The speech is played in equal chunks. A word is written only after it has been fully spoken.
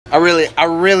I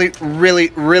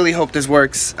really hope this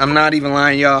works. I'm not even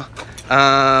lying, y'all.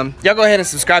 Y'all go ahead and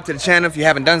subscribe to the channel if you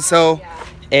haven't done so.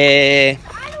 This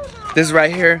is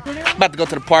right here. I'm about to go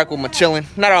to the park with my chillin'.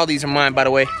 Not all these are mine, by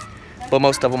the way, but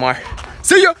most of them are.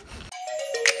 See ya!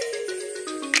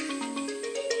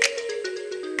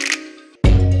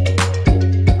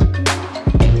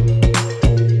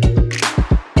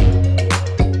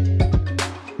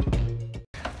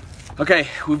 Okay,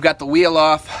 we've got the wheel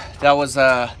off. That was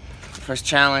first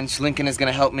challenge. Lincoln is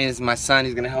gonna help me. This is my son.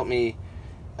 He's gonna help me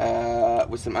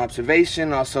with some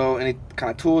observation. Also, any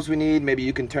kind of tools we need. Maybe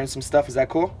you can turn some stuff. Is that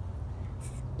cool?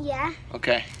 Yeah.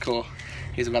 Okay, cool.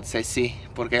 He's about to say sí,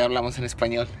 porque hablamos en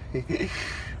español.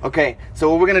 Okay, so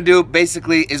what we're gonna do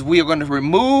basically is we are going to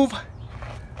remove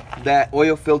that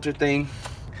oil filter thing.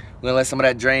 We're gonna let some of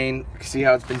that drain. See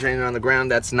how it's been draining on the ground?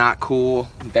 That's not cool.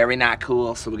 Very not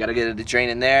cool. So we gotta get the drain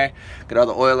in there, get all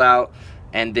the oil out,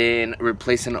 and then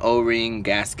replace an O-ring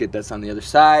gasket that's on the other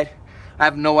side. I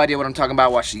have no idea what I'm talking about.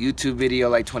 I watched a YouTube video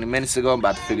like 20 minutes ago. I'm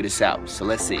about to figure this out. So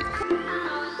let's see.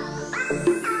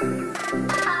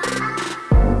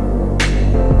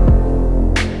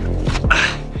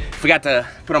 Forgot to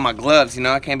put on my gloves, you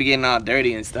know, I can't be getting all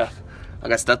dirty and stuff. I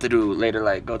got stuff to do later,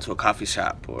 like go to a coffee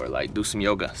shop or like do some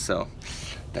yoga. So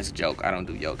that's a joke, I don't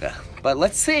do yoga. But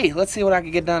let's see what I can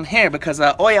get done here because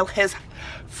oil has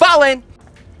fallen.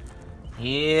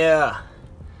 Yeah,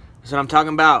 that's what I'm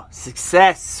talking about.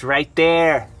 Success right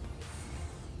there.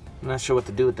 I'm not sure what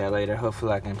to do with that later.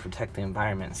 Hopefully I can protect the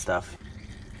environment and stuff.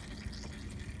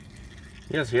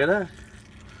 You guys hear that?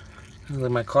 Looks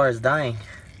like my car is dying.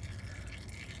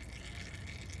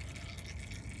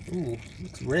 Ooh,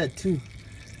 it's red too,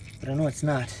 but I know it's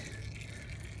not.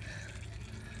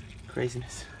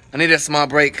 Craziness. I need a small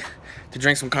break to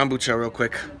drink some kombucha real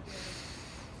quick.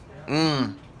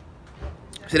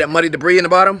 See that muddy debris in the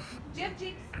bottom?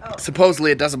 Oh.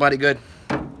 Supposedly it does a body good.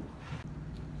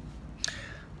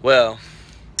 Well,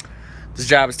 this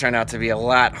job has turned out to be a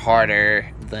lot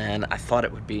harder than I thought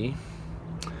it would be.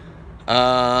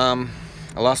 I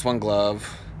lost one glove.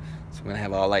 I'm gonna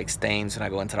have all like stains when I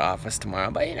go into the office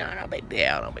tomorrow, but you know, no big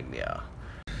deal, no big deal.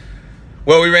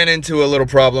 Well, we ran into a little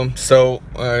problem, so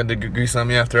the grease on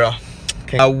me after all.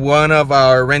 Okay. One of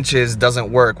our wrenches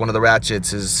doesn't work. One of the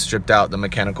ratchets is stripped out, the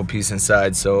mechanical piece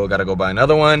inside, so gotta go buy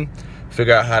another one,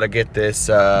 figure out how to get this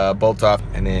bolt off,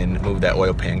 and then move that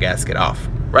oil pan gasket off.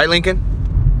 Right, Lincoln?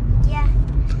 Yeah.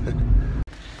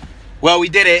 Well, we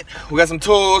did it. We got some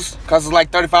tools. Cost us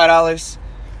like $35.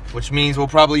 Which means we'll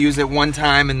probably use it one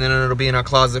time and then it'll be in our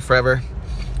closet forever.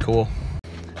 Cool.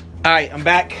 Alright, I'm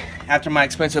back after my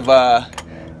expensive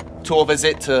tool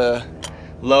visit to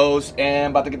Lowe's and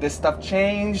I'm about to get this stuff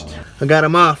changed. I got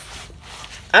them off.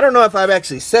 I don't know if I've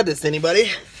actually said this to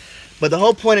anybody, but the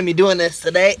whole point of me doing this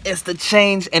today is to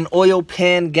change an oil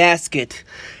pan gasket.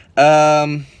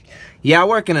 Yeah, I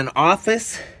work in an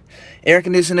office, air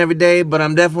conditioned every day, but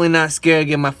I'm definitely not scared of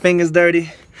getting my fingers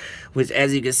dirty. Which,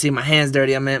 as you can see, my hand's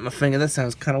dirty. I meant my finger. That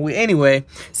sounds kind of weird. Anyway,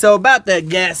 so about that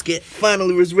gasket,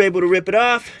 finally was able to rip it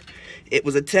off. It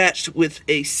was attached with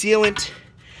a sealant,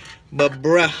 but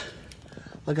bruh,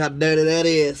 look how dirty that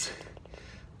is.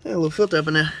 Got a little filter up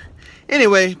in there.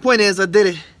 Anyway, point is, I did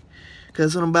it,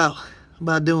 because that's what I'm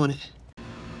about doing it.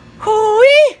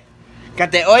 Hoo-wee!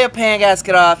 Got the oil pan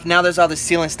gasket off. Now there's all the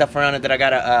sealant stuff around it that I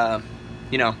gotta,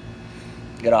 you know,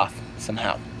 get off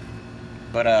somehow.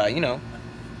 But, you know,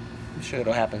 I'm sure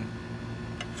it'll happen.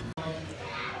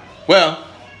 Well,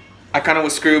 I kind of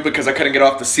was screwed because I couldn't get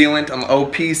off the sealant on the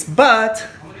old piece, but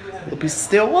the piece is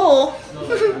still wool.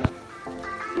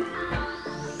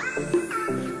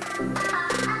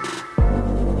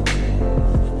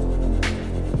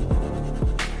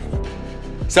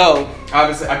 So,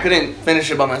 obviously, I couldn't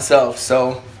finish it by myself,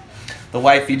 so the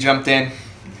wifey jumped in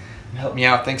and helped me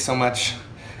out. Thanks so much.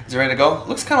 Is it ready to go?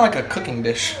 Looks kind of like a cooking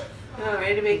dish. Oh,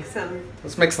 ready to make some.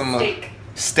 Let's make some steak.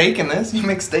 Steak in this. You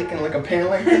make steak in like a pan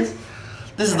like this.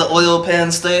 This is the oil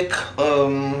pan steak.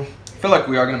 I feel like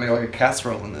we are gonna make like a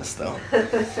casserole in this though.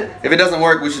 If it doesn't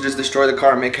work, we should just destroy the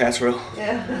car and make casserole.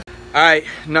 Yeah. All right,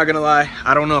 not gonna lie.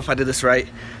 I don't know if I did this right.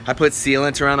 I put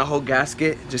sealant around the whole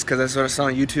gasket just because that's what I saw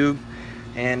on YouTube,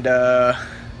 and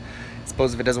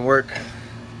suppose if it doesn't work,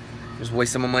 just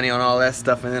waste some money on all that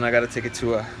stuff, and then I gotta take it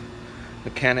to a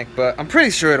mechanic. But I'm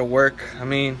pretty sure it'll work. I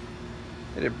mean,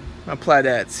 I applied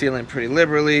that sealant pretty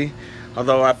liberally,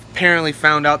 although I've apparently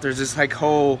found out there's this like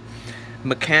whole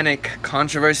mechanic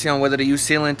controversy on whether to use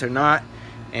sealant or not,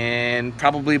 and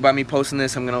probably by me posting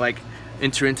this I'm gonna like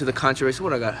enter into the controversy.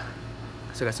 What I got?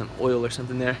 So I got some oil or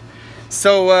something there.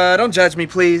 So don't judge me,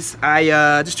 please. I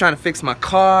just trying to fix my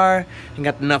car and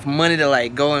got enough money to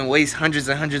like go and waste hundreds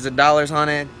and hundreds of dollars on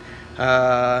it.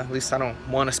 At least I don't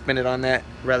want to spend it on that.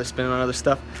 I'd rather spend it on other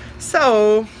stuff.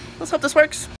 So let's hope this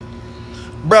works.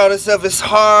 Bro, this stuff is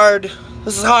hard.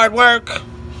 This is hard work.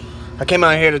 I came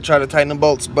out here to try to tighten the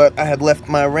bolts, but I had left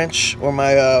my wrench or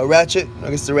my ratchet,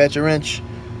 I guess the ratchet wrench,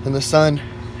 in the sun,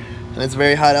 and it's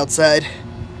very hot outside.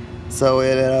 So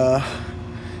it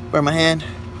burned my hand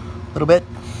a little bit.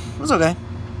 It was okay.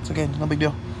 It's okay. No big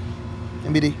deal.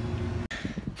 MBD.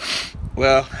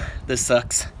 Well, this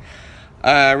sucks.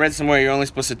 I read somewhere you're only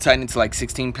supposed to tighten it to like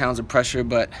 16 pounds of pressure,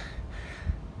 but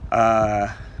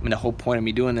I mean, the whole point of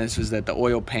me doing this was that the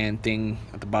oil pan thing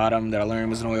at the bottom that I learned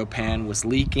was an oil pan was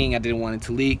leaking. I didn't want it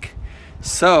to leak,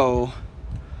 so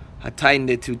I tightened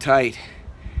it too tight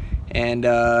and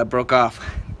it broke off.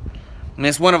 I mean,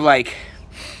 it's one of like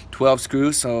 12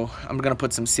 screws, so I'm gonna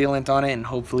put some sealant on it and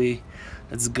hopefully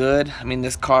it's good. I mean,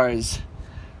 this car is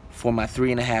for my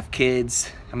 3.5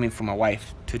 kids. I mean, for my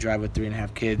wife to drive with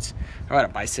 3.5 kids. I ride a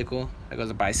bicycle. There goes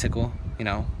a bicycle, you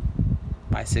know,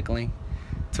 bicycling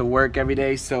to work every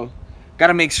day. So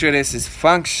gotta make sure this is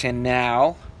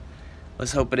functional.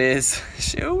 Let's hope it is.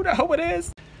 Shoot, I hope it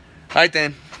is. All right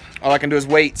then, all I can do is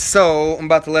wait. So I'm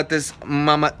about to let this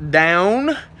mama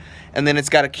down, and then it's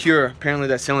got a cure. Apparently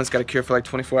that sealant's got a cure for like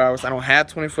 24 hours. I don't have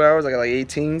 24 hours, I got like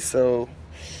 18, so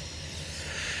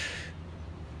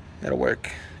that'll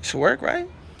work. It should work, right?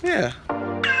 Yeah.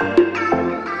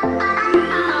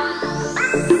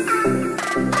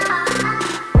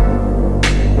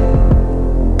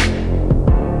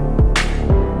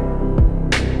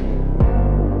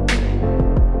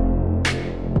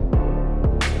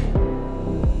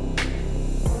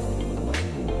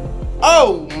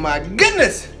 Oh my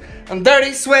goodness! I'm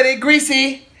dirty, sweaty,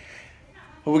 greasy.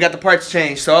 But we got the parts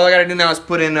changed, so all I gotta do now is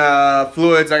put in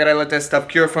fluids. I gotta let that stuff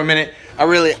cure for a minute. I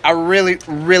really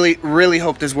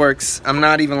hope this works. I'm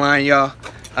not even lying, y'all.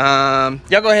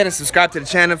 Y'all go ahead and subscribe to the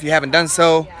channel if you haven't done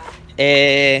so.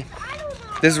 This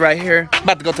is right here. I'm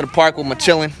about to go to the park with my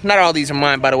chillin'. Not all these are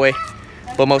mine, by the way,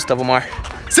 but most of them are.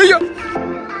 See ya!